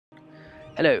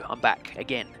Hello, I'm back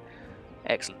again.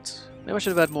 Excellent. Maybe I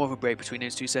should have had more of a break between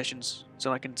those two sessions,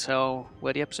 so I can tell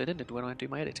where the episode ended when I do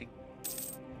my editing.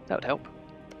 That would help.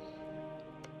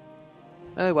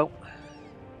 Oh well.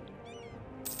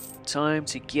 Time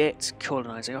to get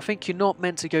colonising. I think you're not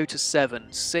meant to go to 7.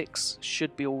 6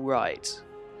 should be alright.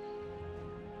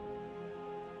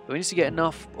 But we need to get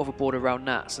enough of a border around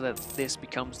that so that this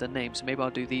becomes the name. So maybe I'll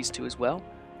do these two as well.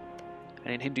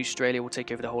 And in Hindu Australia, we'll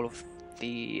take over the whole of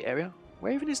the area.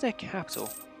 Where even is their capital?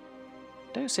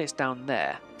 Don't say it's down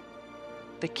there.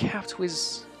 The capital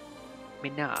is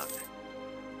Minang.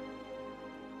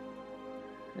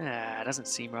 Ah, doesn't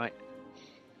seem right.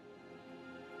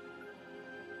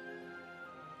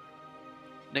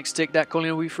 Next tick, that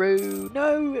colony will be through.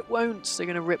 No, it won't. They're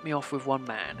going to rip me off with one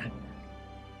man.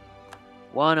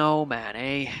 One old man,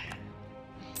 eh?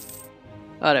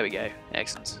 Oh, there we go.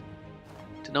 Excellent.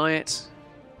 Deny it.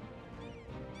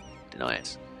 Deny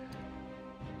it.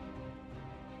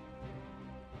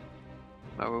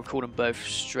 Right, we'll call them both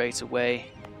straight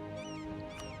away.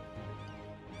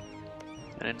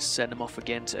 And then send them off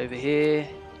again to over here.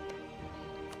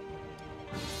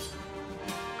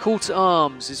 Call to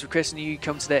Arms is requesting you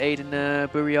come to their aid in the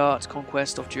Buriat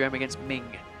conquest of Jerome against Ming.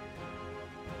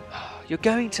 You're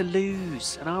going to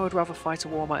lose, and I would rather fight a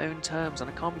war on my own terms, and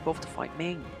I can't be bothered to fight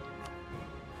Ming.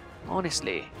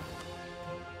 Honestly.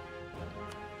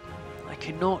 I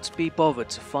cannot be bothered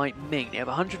to fight Ming. They have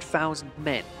 100,000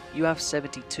 men. You have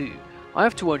 72. I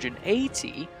have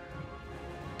 280,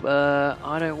 but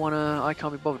I don't want to... I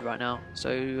can't be bothered right now.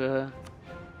 So,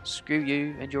 screw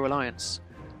you and your alliance.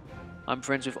 I'm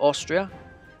friends with Austria.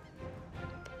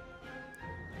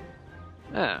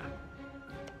 Ah.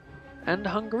 And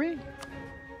Hungary?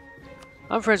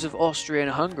 I'm friends with Austria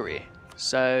and Hungary,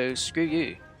 so screw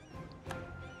you.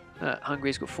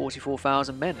 Hungary's got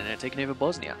 44,000 men and they're taking over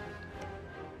Bosnia.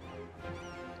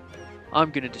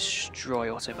 I'm going to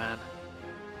destroy Ottoman.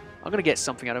 I'm going to get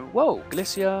something out of it. Whoa,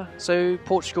 Galicia. So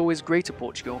Portugal is Greater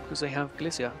Portugal because they have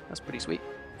Galicia. That's pretty sweet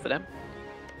for them.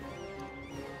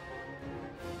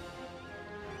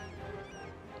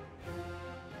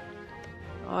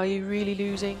 Are you really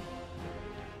losing?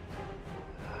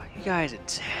 You guys are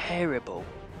terrible.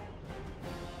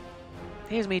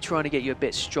 Here's me trying to get you a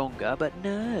bit stronger, but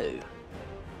no.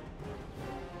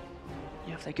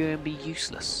 You have to go and be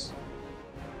useless.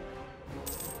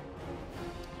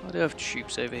 I do have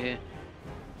troops over here.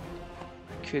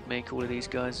 I could make all of these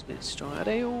guys a bit stronger. Are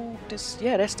they all just...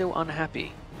 yeah, they're still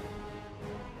unhappy.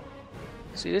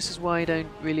 See, this is why I don't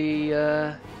really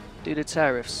do the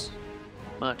tariffs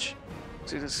much.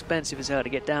 It's expensive as hell to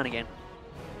get down again.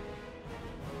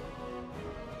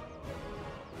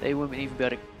 They wouldn't even be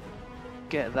able to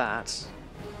get that.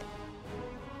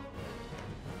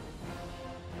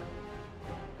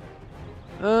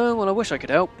 Well, I wish I could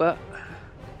help, but...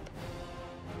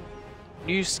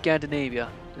 New Scandinavia.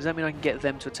 Does that mean I can get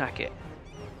them to attack it?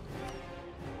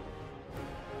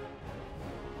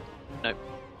 Nope.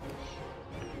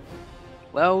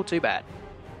 Well, too bad.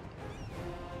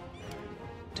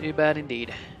 Too bad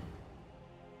indeed.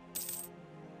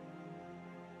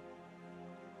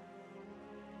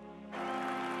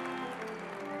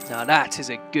 Now that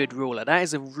is a good ruler. That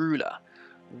is a ruler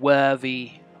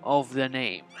worthy of the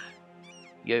name.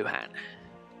 Johann.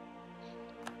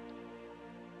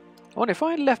 I wonder if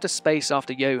I left a space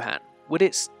after Johann, would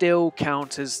it still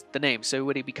count as the name? So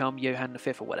would it become Johann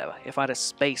V or whatever? If I had a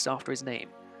space after his name.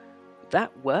 Would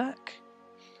that work?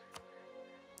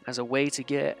 As a way to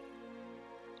get...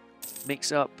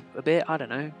 mix up a bit? I don't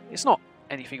know. It's not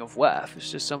anything of worth.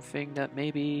 It's just something that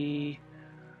maybe...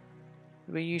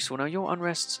 would be useful. Now your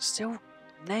unrest's still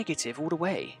negative all the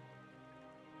way.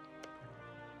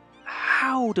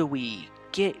 How do we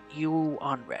get you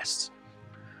unrest?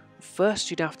 First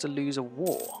you'd have to lose a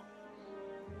war.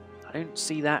 I don't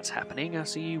see that happening. I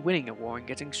see you winning a war and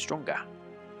getting stronger.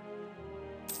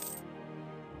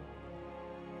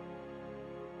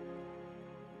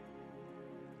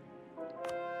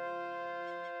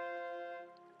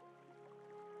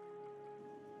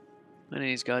 When are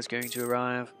these guys going to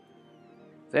arrive?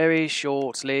 Very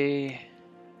shortly.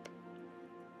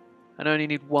 I only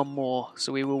need one more,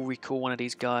 so we will recall one of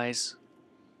these guys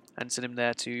and send him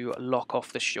there to lock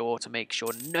off the shore to make sure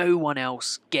no one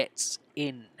else gets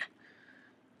in.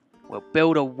 We'll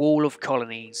build a wall of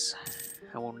colonies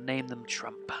and we'll name them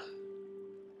Trump.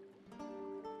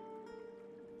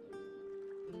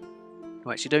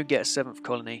 Right, so you don't get a 7th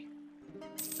colony.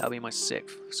 That'll be my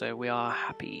 6th, so we are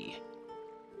happy.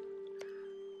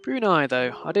 Brunei,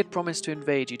 though. I did promise to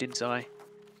invade you, didn't I?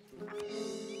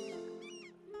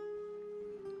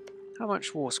 How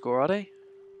much war score are they?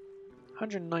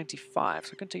 195,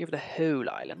 so I can take over the whole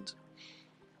island.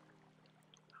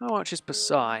 How much is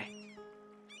Pasai?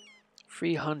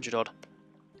 300 odd.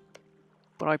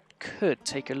 But I could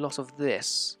take a lot of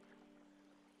this.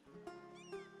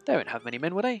 They won't have many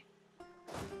men, would they?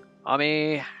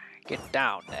 Army, get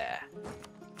down there.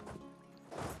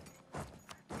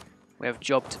 We have a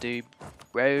job to do,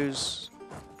 bros.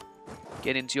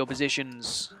 Get into your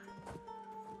positions.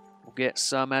 We'll get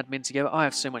some admin together. I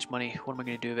have so much money. What am I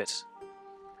going to do with it?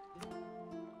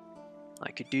 I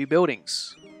could do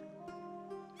buildings.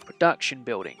 Production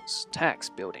buildings. Tax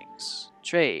buildings.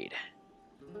 Trade.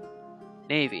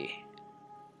 Navy.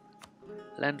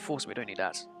 Land force, we don't need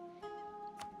that.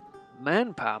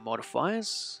 Manpower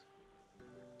modifiers.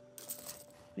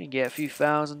 We can get a few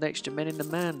thousand extra men in the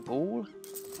man pool.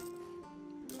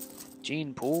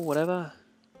 Gene pool, whatever.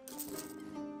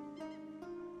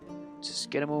 Just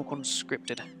get them all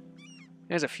conscripted.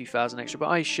 There's a few thousand extra, but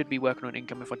I should be working on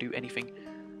income if I do anything.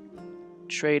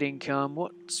 Trade income,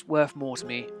 what's worth more to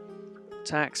me?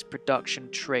 Tax,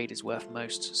 production, trade is worth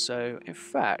most. So, in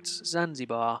fact,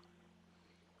 Zanzibar.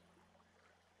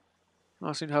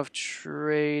 I seem to have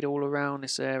trade all around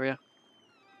this area.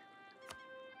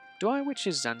 Do I? Which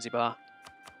is Zanzibar?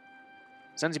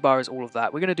 Zanzibar is all of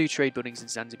that. We're going to do trade buildings in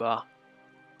Zanzibar.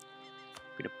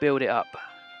 We're going to build it up.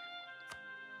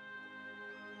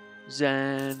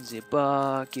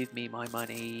 Zanzibar, give me my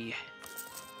money.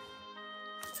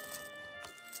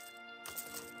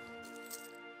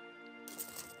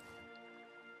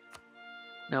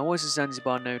 Now, what does the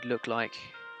Zanzibar node look like?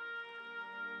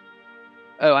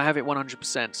 Oh, I have it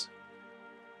 100%.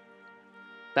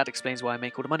 That explains why I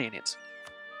make all the money in it.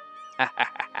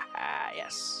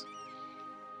 Yes.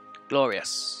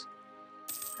 Glorious.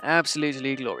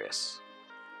 Absolutely glorious.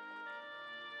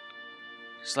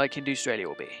 Just like Hindu-Australia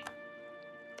will be.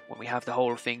 When we have the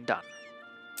whole thing done.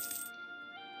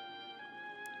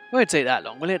 Won't take that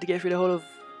long, will it, to get through the whole of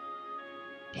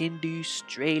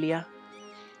Hindu-Australia?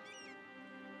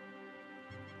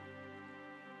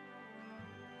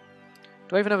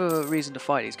 Do I even have a reason to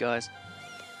fight these guys?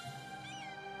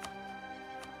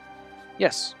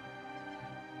 Yes.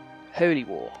 Holy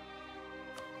War.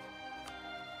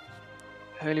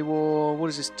 Holy War, what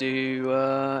does this do?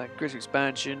 Aggressive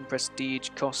expansion, prestige,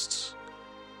 costs.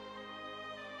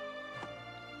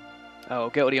 Oh,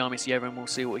 get all the armies together and we'll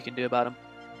see what we can do about them.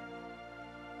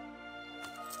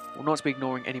 We'll not be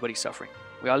ignoring anybody suffering.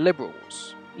 We are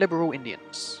liberals. Liberal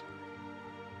Indians.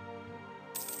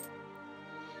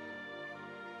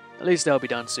 At least they'll be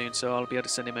done soon, so I'll be able to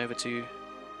send him over to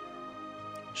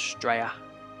Australia.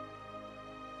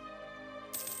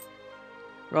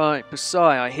 Right,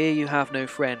 Pasai, I hear you have no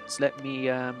friends. Let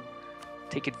me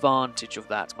take advantage of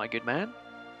that, my good man.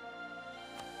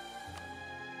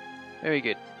 Very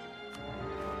good.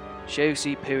 Show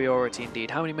superiority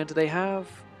indeed. How many men do they have?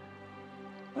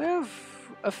 I have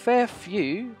a fair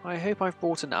few. I hope I've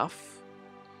brought enough.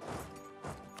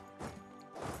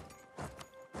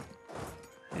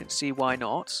 I don't see why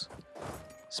not.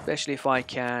 Especially if I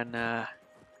can...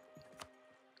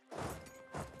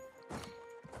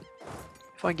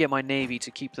 if I can get my navy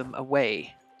to keep them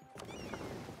away.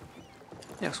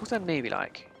 Yeah, so what's that navy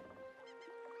like?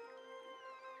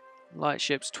 Light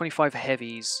ships, 25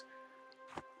 heavies.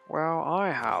 Well,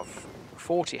 I have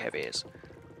 40 heavies.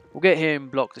 We'll get here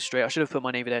and block the strait. I should have put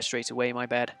my navy there straight away, my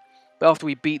bad. But after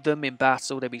we beat them in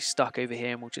battle, they'll be stuck over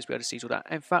here and we'll just be able to seize all that.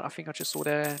 In fact, I think I just saw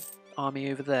their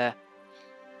army over there.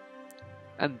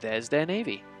 And there's their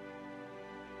navy.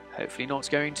 Hopefully not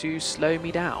going to slow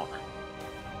me down.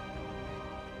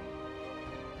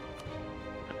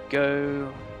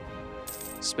 Go.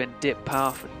 Spend dip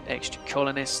power for extra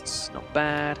colonists. Not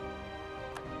bad.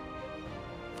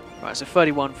 Right, so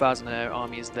 31,000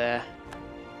 army is there.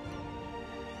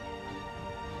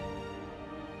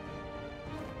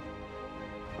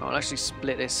 I'll actually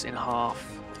split this in half.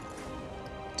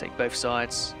 Take both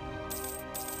sides.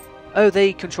 Oh,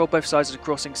 they control both sides of the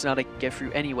crossing, so now they can get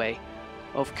through anyway.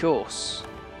 Of course.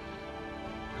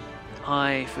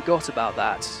 I forgot about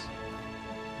that.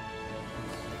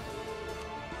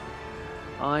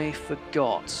 I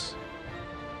forgot.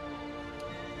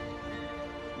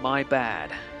 My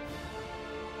bad.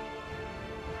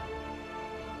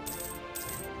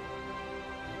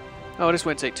 Oh, this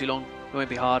won't take too long. It won't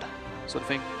be hard, sort of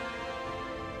thing.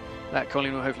 That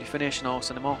colony will hopefully finish and I'll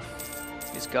send them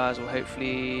off. These guys will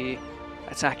hopefully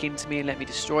attack into me and let me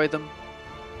destroy them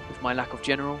with my lack of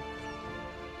general.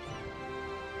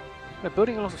 They're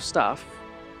building a lot of stuff.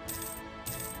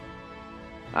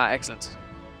 Ah, excellent.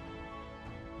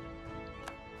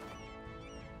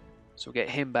 So we'll get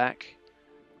him back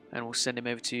and we'll send him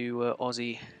over to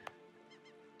Aussie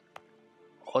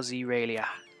Australia.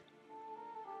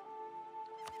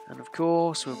 And of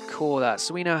course we'll call that.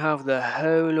 So we now have the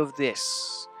whole of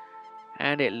this.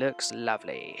 And it looks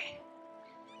lovely.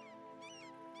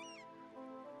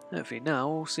 Hopefully now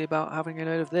we'll see about having a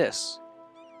load of this.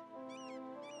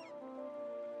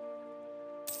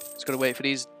 Just gotta wait for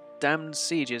these damned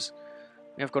sieges.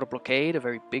 We have got a blockade, a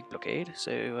very big blockade,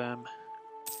 so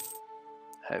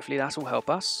hopefully that will help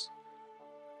us.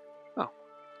 Oh.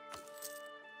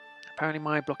 Apparently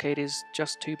my blockade is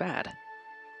just too bad.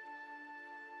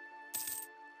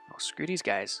 Oh, screw these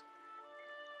guys.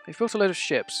 They've built a load of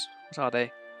ships. What are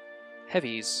they?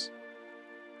 Heavies.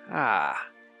 Ah.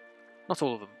 Not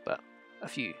all of them, but a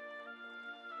few.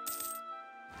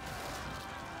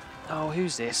 Oh,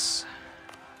 who's this?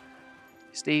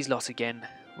 It's these lot again.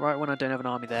 Right when I don't have an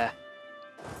army there.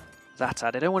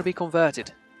 They don't want to be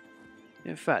converted.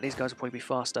 In fact, these guys will probably be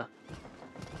faster.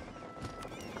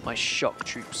 My shock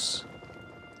troops.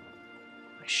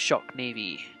 My shock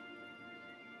navy.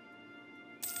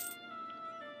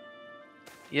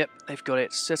 Yep, they've got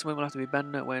it. Settlement will have to be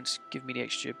abandoned. It won't give me the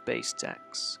extra base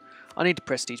tax. I need to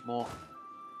prestige more.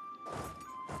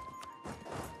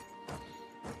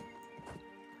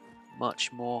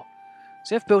 Much more.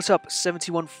 So they've built up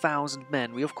 71,000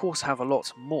 men. We of course have a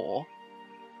lot more.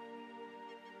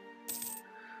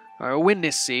 Alright, we'll win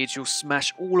this siege. We'll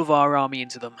smash all of our army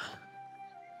into them.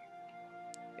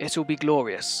 It'll be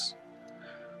glorious.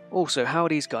 Also, how are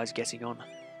these guys getting on?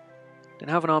 They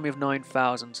have an army of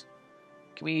 9,000.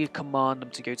 Can we command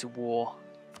them to go to war?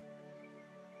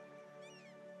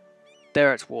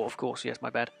 They're at war, of course. Yes, my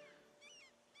bad.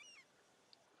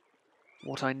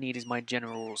 What I need is my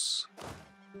generals.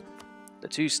 The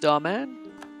 2-star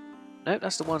man? Nope,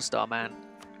 that's the 1-star man.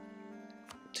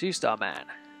 2-star man.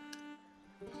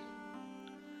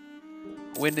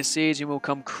 Win the siege and we'll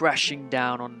come crashing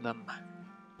down on them.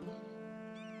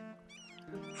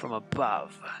 From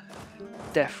above.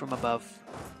 Death from above.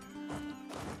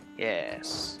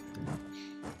 Yes.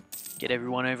 Get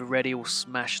everyone over ready, we'll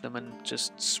smash them and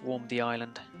just swarm the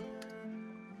island.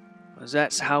 Because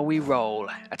that's how we roll.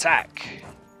 Attack!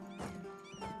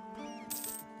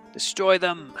 Destroy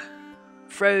them!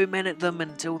 Throw men at them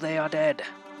until they are dead.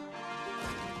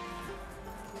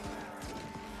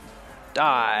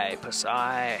 Die,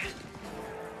 Pasai!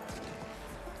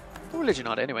 What religion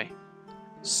are they anyway?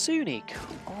 Sunni,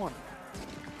 come on.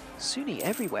 Sunni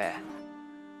everywhere.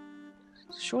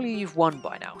 Surely you've won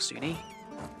by now, Sunni.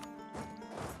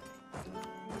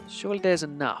 Surely there's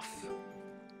enough.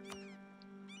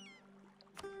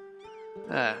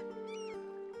 There.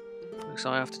 Looks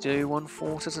like I have to do 1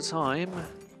 fort at a time.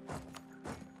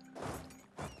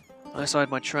 Unless I had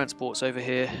my transports over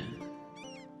here.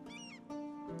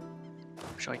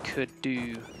 Which I could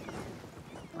do.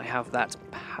 I have that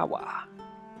power.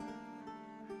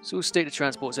 So we'll stick the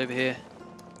transports over here.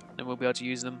 And we'll be able to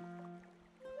use them.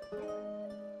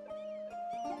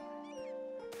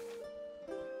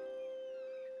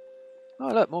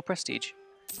 Oh look, more prestige.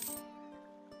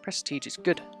 Prestige is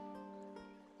good.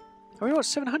 Oh, we got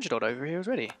 700 odd over here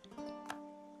already.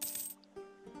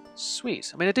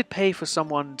 Sweet. I mean, I did pay for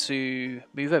someone to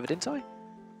move over, didn't I?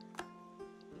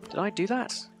 Did I do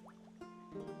that?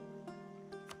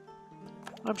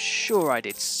 I'm sure I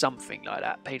did something like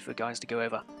that. Paid for guys to go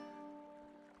over.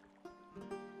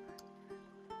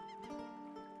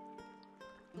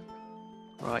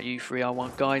 Right, you three, I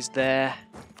want guys there.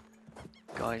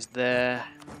 Guys there.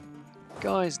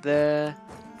 Guys there.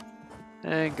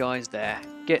 And guys there.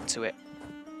 Get to it.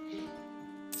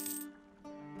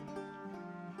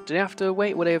 Do they have to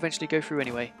wait? Will they eventually go through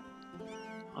anyway?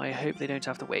 I hope they don't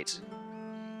have to wait.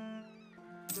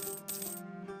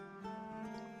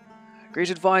 Great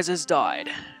advisors died.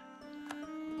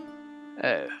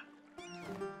 Oh.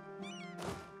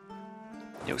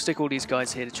 Yeah, we'll stick all these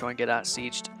guys here to try and get that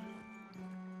sieged.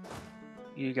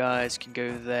 You guys can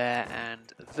go there and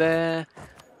there.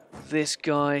 This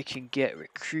guy can get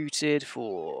recruited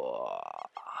for...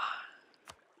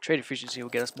 Trade efficiency will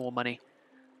get us more money.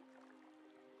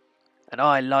 And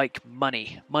I like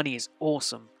money. Money is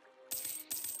awesome.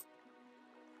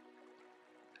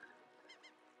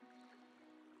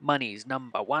 Money's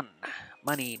number one.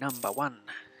 Money number one.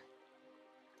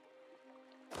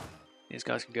 These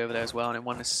guys can go over there as well, and then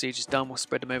when the siege is done, we'll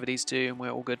spread them over these two, and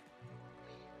we're all good.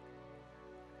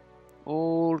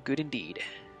 All good indeed.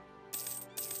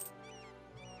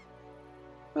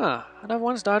 Ah, another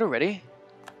one's died already.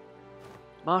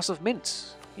 Mass of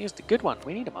Mint. Here's the good one.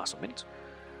 We need a Mass of Mint.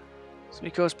 So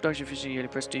because production efficiency, yearly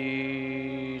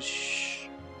prestige.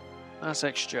 That's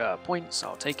extra points.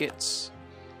 I'll take it.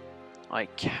 I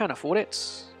can afford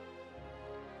it.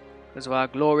 Because of our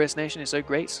glorious nation is so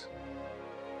great.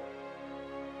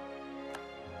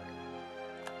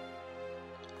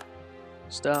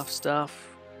 Stuff,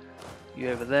 stuff. You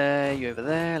over there, you over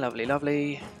there. Lovely,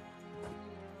 lovely.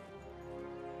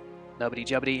 Nubbity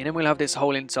jubbity. And then we'll have this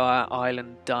whole entire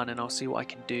island done, and I'll see what I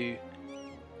can do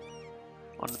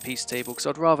on the peace table. Because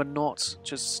I'd rather not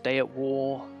just stay at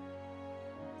war.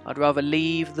 I'd rather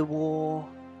leave the war.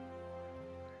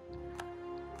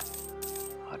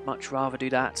 I'd much rather do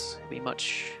that. It'd be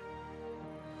much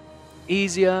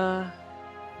easier.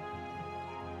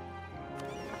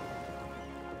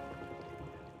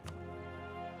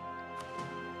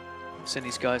 Send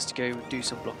these guys to go do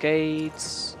some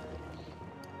blockades.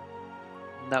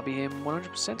 And that'll be him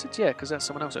 100%ed? Yeah, because that's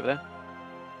someone else over there.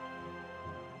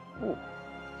 Ooh.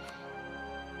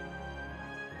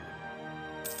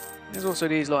 There's also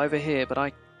these lot over here, but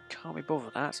I can't be bothered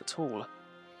with that at all.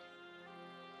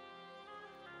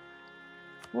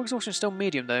 War exhaustion is still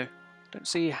medium though. Don't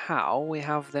see how we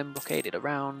have them blockaded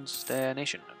around their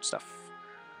nation and stuff.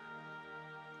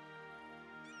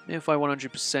 If I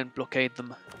 100% blockade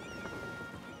them.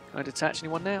 Can I detach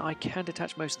anyone there? I can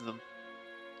detach most of them.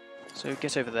 So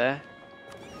get over there.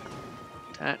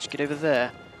 Detach, get over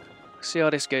there. See how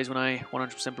this goes when I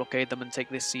 100% blockade them and take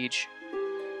this siege.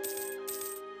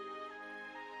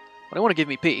 Well, they want to give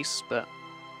me peace, but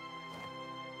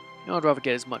you know, I'd rather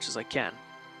get as much as I can.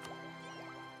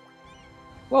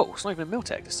 Whoa, it's not even a mill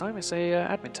tech this time, it's a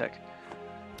admin tech.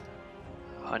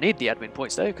 I need the admin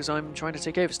points though, because I'm trying to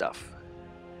take over stuff.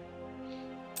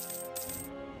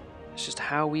 It's just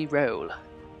how we roll.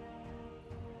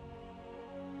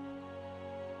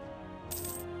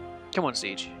 Come on,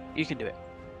 Siege. You can do it.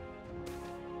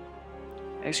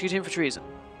 Execute him for treason.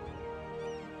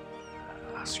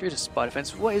 Screw the spy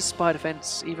defense. What is spy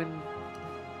defense even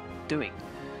doing?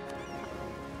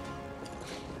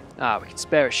 Ah, we can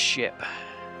spare a ship.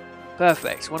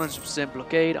 Perfect. 100%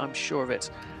 blockade. I'm sure of it.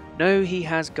 No, he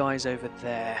has guys over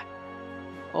there.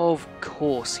 Of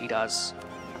course he does.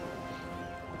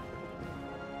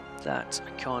 That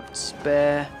I can't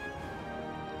spare.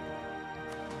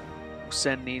 We'll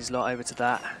send these lot over to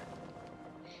that.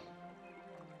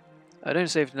 I don't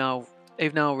say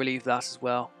they've now relieved that as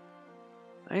well.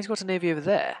 And he's got a navy over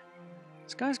there.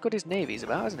 This guy's got his navies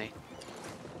about, hasn't he?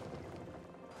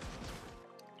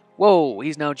 Whoa,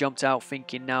 he's now jumped out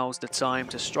thinking now's the time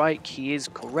to strike. He is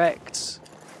correct.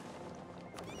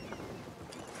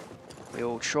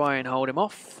 We'll try and hold him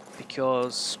off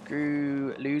because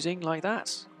screw losing like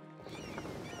that.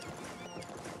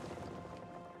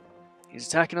 He's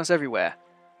attacking us everywhere.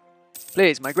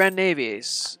 Please, my Grand Navy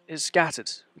is scattered.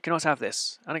 We cannot have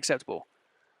this. Unacceptable.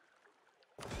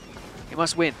 He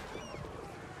must win.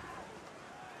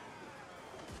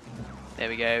 There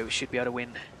we go. We should be able to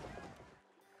win.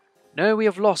 No, we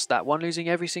have lost that one, losing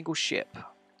every single ship.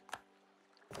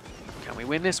 Can we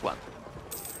win this one?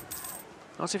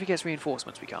 Not if he gets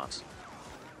reinforcements, we can't.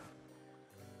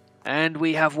 And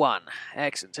we have won.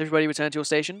 Excellent. Everybody return to your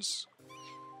stations.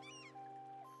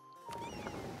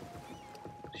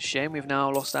 Shame we've now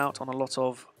lost out on a lot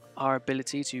of our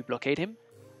ability to blockade him.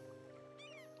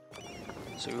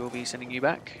 So we will be sending you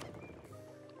back.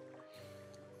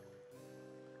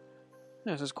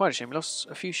 No, this is quite a shame. We lost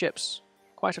a few ships.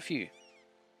 Quite a few.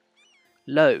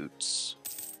 Loads.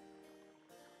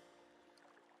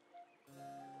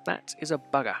 That is a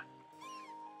bugger.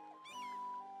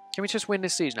 Can we just win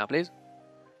this siege now, please?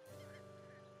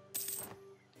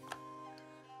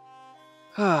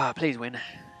 Ah, please win.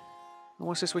 And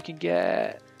what's this we can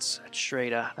get? A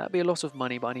trader. That'd be a lot of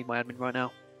money, but I need my admin right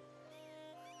now.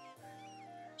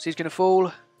 Siege gonna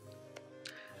fall.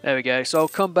 There we go. So I'll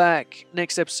come back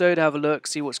next episode, have a look,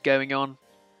 see what's going on.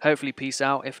 Hopefully peace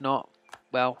out. If not,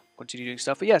 well, continue doing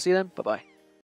stuff. But yeah, see you then. Bye-bye.